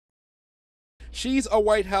She's a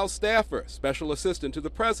White House staffer, special assistant to the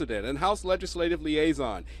president, and House legislative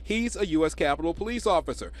liaison. He's a U.S. Capitol police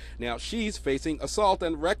officer. Now she's facing assault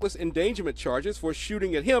and reckless endangerment charges for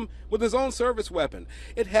shooting at him with his own service weapon.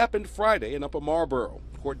 It happened Friday in Upper Marlboro.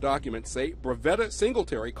 Court documents say Barvetta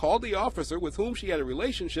Singletary called the officer with whom she had a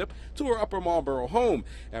relationship to her Upper Marlboro home.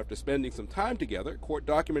 After spending some time together, court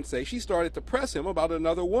documents say she started to press him about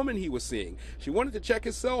another woman he was seeing. She wanted to check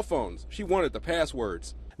his cell phones. She wanted the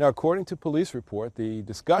passwords. Now, according to police report, the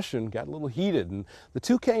discussion got a little heated and the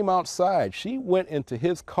two came outside. She went into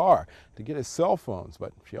his car to get his cell phones,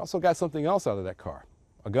 but she also got something else out of that car,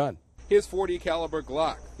 a gun. His .40 caliber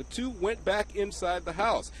Glock. The two went back inside the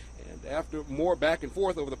house, and after more back and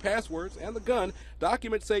forth over the passwords and the gun,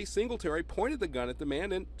 documents say Singletary pointed the gun at the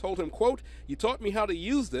man and told him, quote, "You taught me how to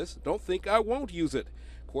use this. Don't think I won't use it."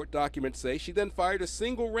 Court documents say she then fired a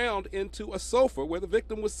single round into a sofa where the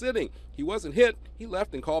victim was sitting. He wasn't hit. He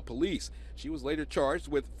left and called police. She was later charged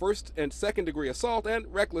with first and second degree assault and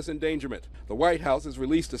reckless endangerment. The White House has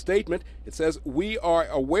released a statement. It says, "We are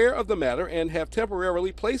aware of the matter and have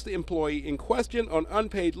temporarily placed the employee in question on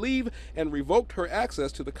unpaid leave and revoked her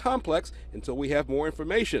access to the complex until we have more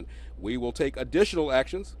information. We will take additional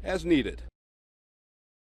actions as needed."